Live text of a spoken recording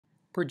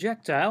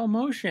Projectile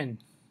motion.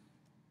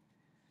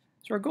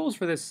 So our goals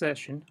for this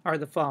session are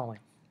the following.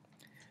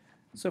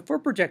 So for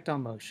projectile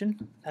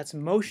motion, that's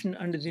motion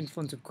under the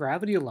influence of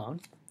gravity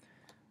alone,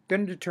 we're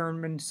going to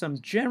determine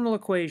some general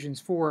equations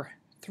for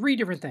three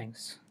different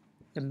things.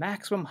 The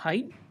maximum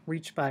height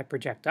reached by a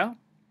projectile,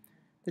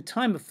 the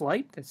time of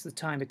flight, that's the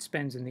time it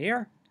spends in the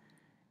air,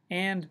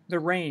 and the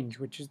range,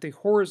 which is the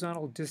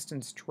horizontal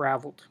distance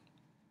traveled.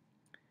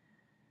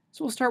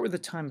 So we'll start with the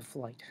time of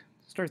flight.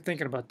 Start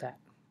thinking about that.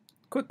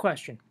 Quick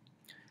question.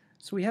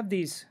 So we have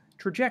these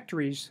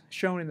trajectories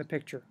shown in the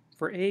picture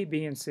for A,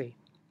 B, and C.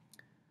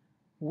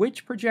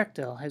 Which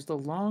projectile has the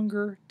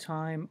longer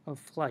time of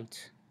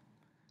flight?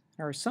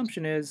 Our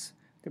assumption is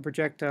the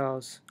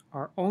projectiles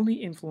are only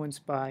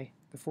influenced by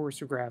the force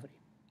of gravity.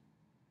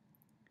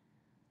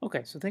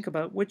 Okay, so think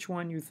about which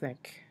one you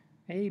think,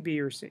 A, B,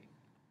 or C.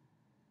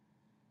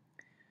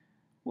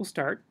 We'll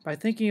start by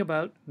thinking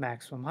about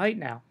maximum height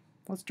now.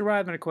 Let's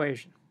derive an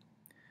equation.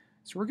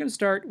 So we're going to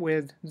start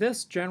with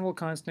this general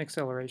constant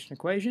acceleration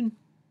equation,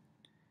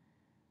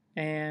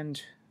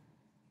 and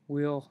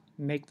we'll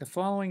make the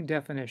following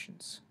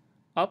definitions.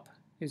 Up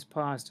is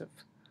positive.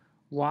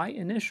 Y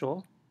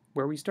initial,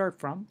 where we start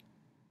from,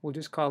 we'll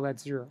just call that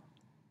 0.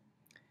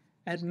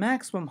 At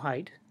maximum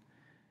height,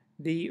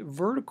 the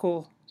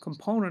vertical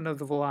component of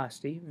the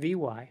velocity,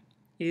 Vy,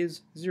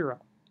 is 0.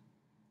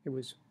 It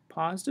was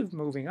positive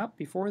moving up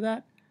before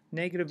that,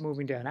 negative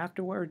moving down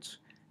afterwards,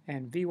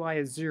 and Vy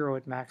is 0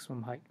 at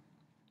maximum height.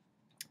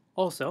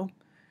 Also,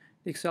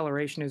 the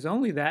acceleration is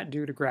only that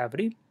due to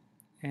gravity,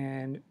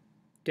 and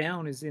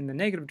down is in the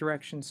negative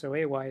direction, so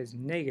Ay is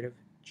negative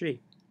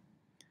g.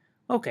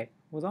 Okay,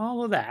 with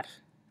all of that,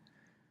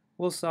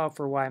 we'll solve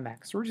for y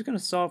max. So we're just going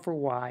to solve for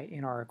y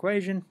in our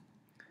equation,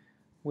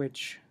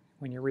 which,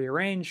 when you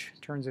rearrange,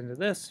 turns into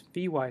this,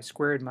 Vy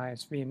squared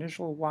minus V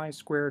initial y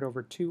squared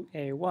over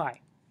 2Ay.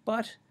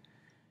 But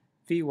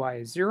Vy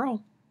is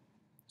 0,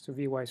 so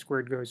Vy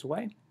squared goes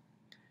away.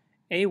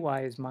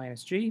 Ay is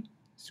minus g,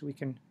 so we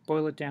can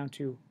boil it down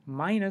to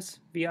minus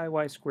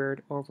Viy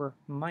squared over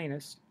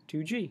minus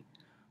 2g.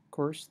 Of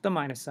course, the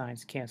minus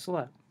signs cancel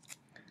out.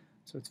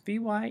 So it's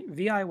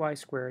Viy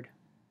squared,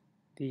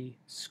 the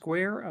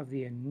square of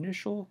the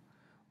initial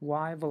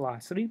y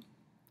velocity,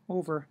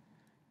 over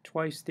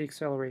twice the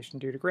acceleration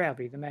due to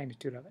gravity, the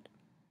magnitude of it.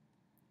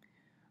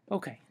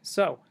 Okay,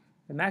 so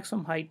the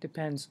maximum height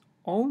depends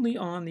only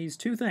on these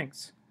two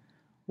things.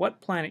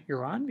 What planet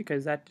you're on,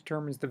 because that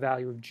determines the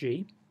value of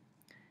g,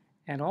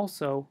 and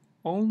also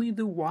only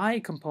the y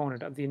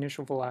component of the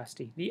initial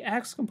velocity. The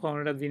x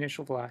component of the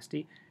initial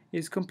velocity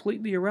is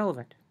completely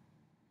irrelevant.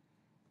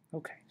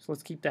 Okay, so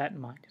let's keep that in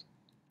mind.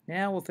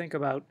 Now we'll think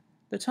about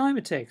the time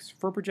it takes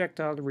for a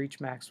projectile to reach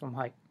maximum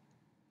height.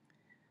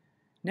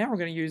 Now we're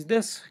going to use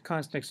this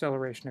constant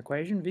acceleration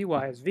equation.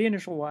 Vy is v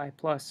initial y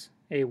plus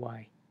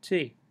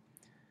ayt.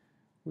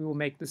 We will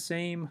make the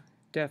same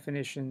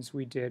definitions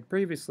we did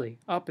previously.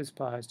 Up is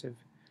positive,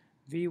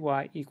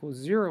 Vy equals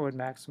 0 at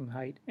maximum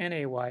height, and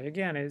Ay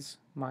again is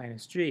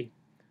minus g.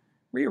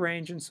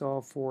 Rearrange and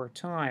solve for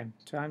time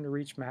to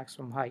reach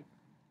maximum height.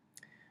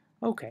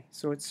 Okay,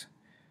 so it's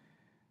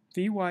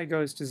Vy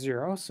goes to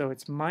 0, so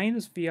it's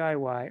minus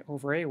Viy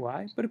over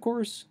Ay, but of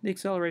course the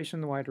acceleration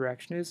in the y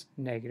direction is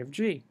negative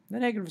g. The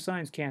negative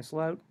signs cancel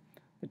out.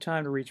 The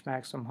time to reach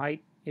maximum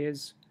height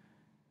is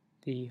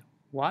the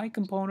y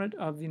component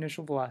of the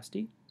initial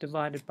velocity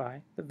divided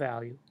by the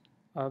value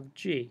of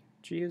g.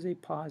 G is a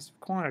positive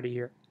quantity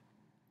here.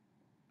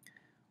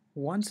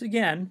 Once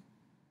again,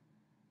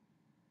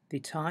 the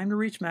time to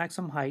reach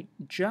maximum height,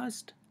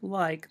 just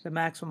like the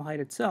maximum height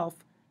itself,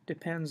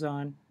 depends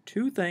on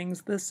two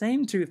things, the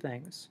same two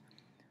things.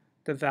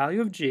 The value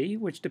of g,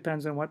 which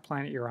depends on what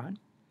planet you're on,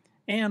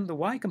 and the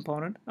y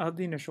component of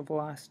the initial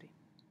velocity.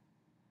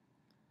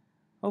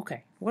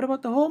 Okay, what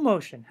about the whole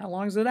motion? How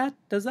long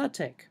does that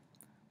take?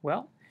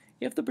 Well,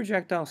 if the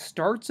projectile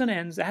starts and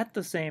ends at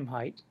the same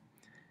height,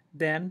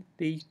 then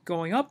the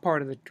going up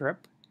part of the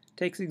trip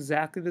takes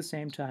exactly the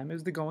same time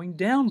as the going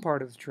down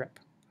part of the trip.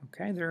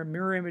 Okay, they're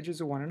mirror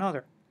images of one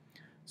another.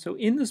 So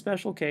in the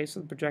special case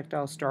of the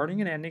projectile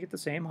starting and ending at the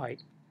same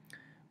height,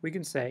 we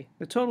can say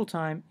the total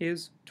time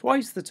is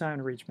twice the time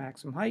to reach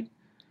maximum height,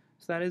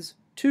 so that is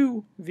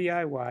 2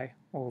 Viy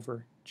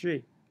over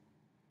g.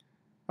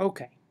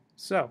 Okay,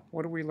 so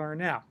what do we learn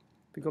now?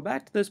 If we go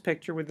back to this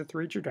picture with the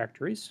three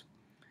trajectories,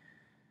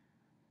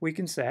 we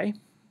can say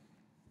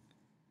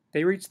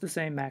they reach the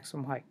same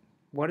maximum height.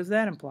 What does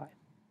that imply?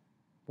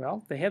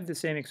 Well, they have the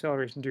same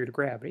acceleration due to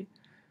gravity,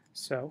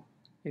 so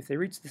if they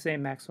reach the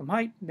same maximum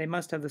height, they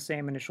must have the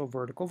same initial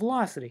vertical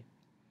velocity.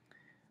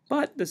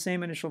 But the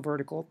same initial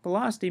vertical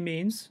velocity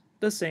means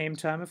the same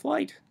time of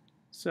flight.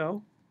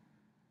 So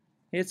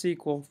it's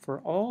equal for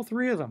all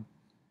three of them.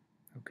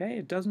 Okay,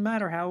 it doesn't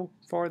matter how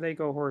far they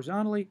go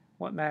horizontally.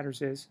 What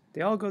matters is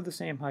they all go the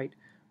same height.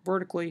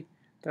 Vertically,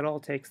 that all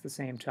takes the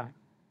same time.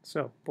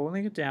 So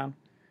boiling it down,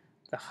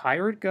 the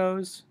higher it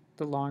goes,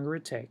 the longer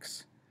it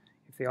takes.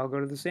 If they all go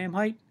to the same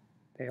height,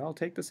 they all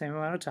take the same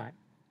amount of time.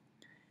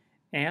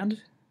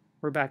 And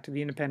we're back to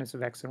the independence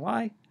of x and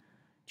y.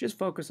 just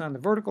focus on the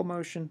vertical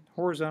motion.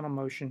 Horizontal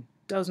motion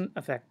doesn't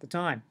affect the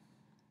time.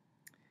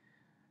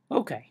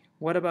 Okay,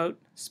 what about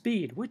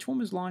speed? Which one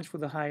was launched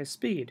with the highest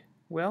speed?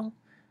 Well,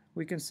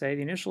 we can say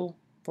the initial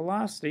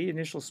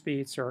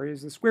speed,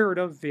 is the square root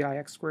of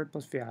vix squared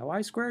plus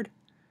viy squared.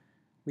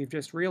 We've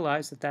just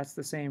realized that that's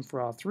the same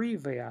for all three.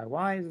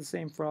 Viy is the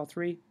same for all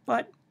three,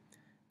 but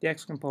the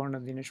x component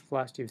of the initial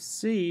velocity of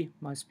c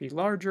must be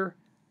larger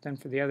than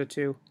for the other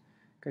two,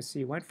 because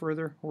c went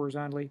further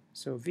horizontally,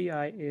 so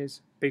vi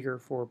is bigger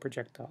for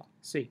projectile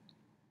c.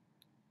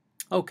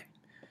 Okay,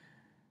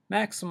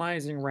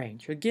 maximizing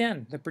range.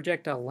 Again, the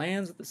projectile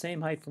lands at the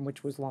same height from which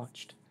it was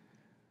launched.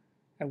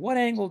 At what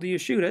angle do you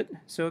shoot it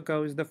so it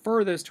goes the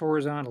furthest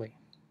horizontally?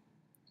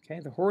 Okay,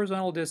 the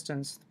horizontal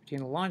distance between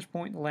the launch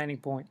point and the landing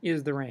point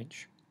is the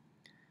range.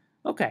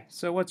 Okay,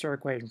 so what's our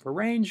equation for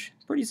range?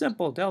 Pretty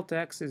simple. Delta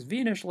x is v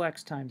initial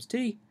x times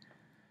t,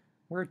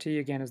 where t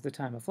again is the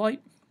time of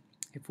flight.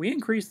 If we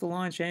increase the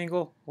launch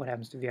angle, what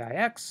happens to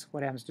vix?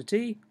 What happens to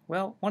t?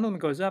 Well, one of them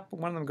goes up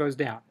and one of them goes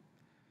down.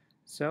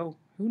 So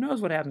who knows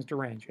what happens to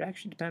range? It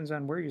actually depends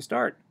on where you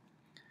start.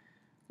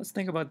 Let's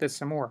think about this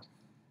some more.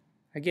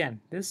 Again,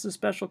 this is a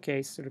special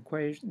case.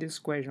 This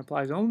equation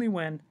applies only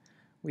when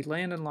we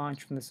land and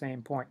launch from the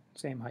same point,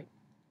 same height.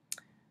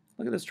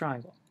 Look at this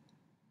triangle.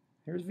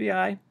 There's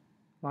vi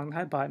along the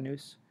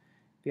hypotenuse.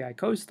 Vi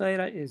cos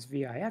theta is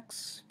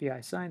vix,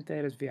 vi sin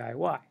theta is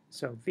viy.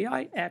 So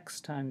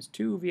vix times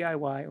 2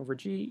 viy over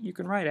g you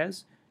can write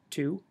as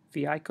 2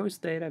 vi cos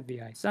theta,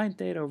 vi sin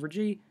theta over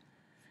g.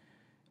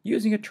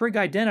 Using a trig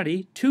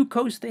identity, 2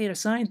 cos theta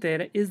sin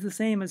theta is the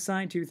same as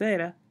sin 2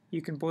 theta.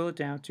 You can boil it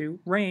down to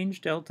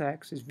range delta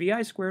x is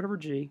vi squared over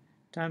g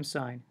times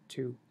sin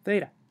 2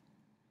 theta.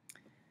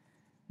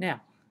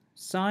 Now,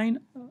 sine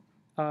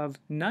of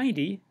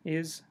 90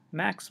 is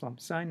maximum.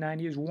 Sine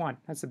 90 is 1.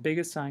 That's the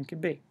biggest sine can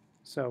be.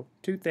 So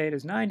 2 theta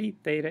is 90,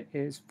 theta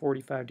is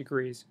 45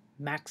 degrees.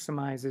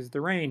 Maximizes the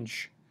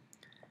range.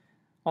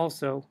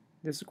 Also,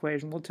 this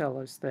equation will tell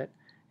us that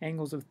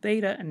angles of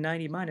theta and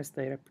 90 minus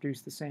theta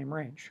produce the same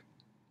range.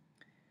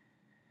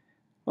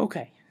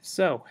 Okay,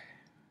 so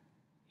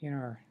in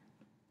our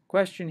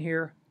question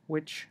here,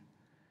 which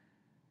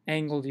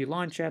angle do you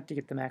launch at to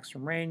get the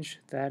maximum range?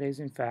 That is,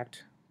 in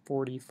fact,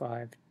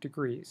 45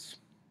 degrees.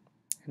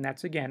 And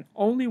that's, again,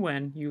 only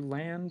when you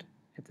land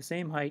at the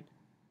same height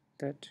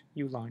that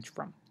you launch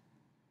from.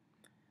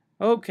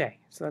 Okay,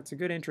 so that's a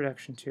good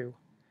introduction to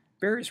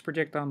various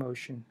projectile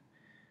motion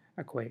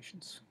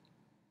equations.